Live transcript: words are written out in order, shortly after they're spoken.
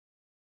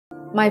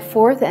My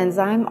fourth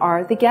enzyme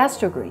are the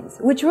Gastro Greens,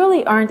 which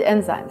really aren't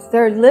enzymes.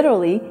 They're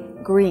literally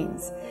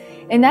greens.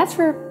 And that's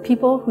for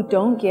people who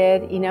don't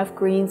get enough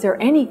greens or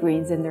any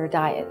greens in their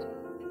diet.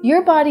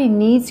 Your body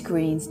needs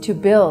greens to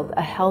build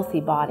a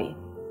healthy body.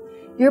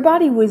 Your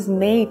body was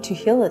made to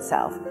heal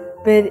itself,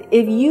 but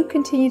if you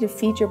continue to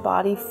feed your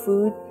body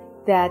food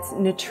that's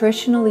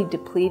nutritionally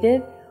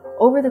depleted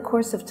over the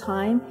course of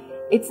time,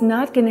 it's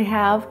not going to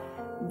have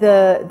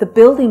the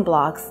building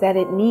blocks that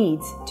it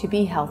needs to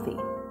be healthy.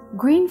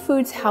 Green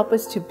foods help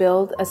us to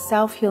build a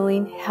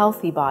self-healing,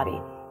 healthy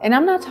body. And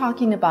I'm not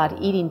talking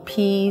about eating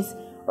peas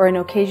or an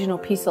occasional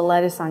piece of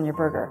lettuce on your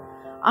burger.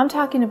 I'm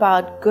talking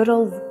about good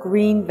old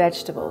green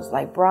vegetables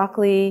like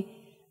broccoli,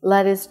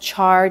 lettuce,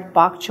 chard,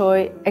 bok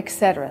choy,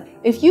 etc.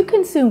 If you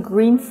consume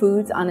green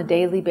foods on a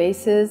daily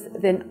basis,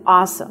 then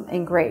awesome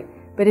and great.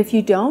 But if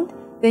you don't,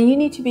 then you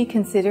need to be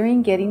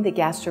considering getting the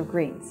Gastro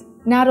Greens.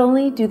 Not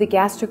only do the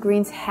Gastro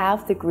Greens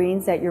have the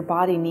greens that your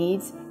body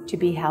needs to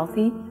be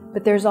healthy,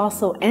 but there's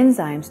also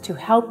enzymes to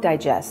help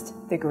digest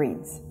the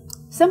greens.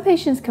 Some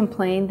patients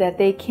complain that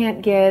they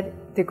can't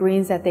get the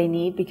greens that they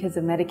need because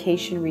of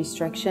medication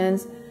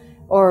restrictions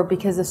or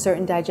because of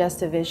certain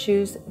digestive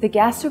issues. The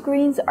Gastro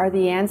Greens are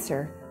the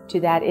answer to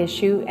that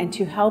issue and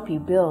to help you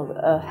build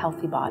a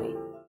healthy body.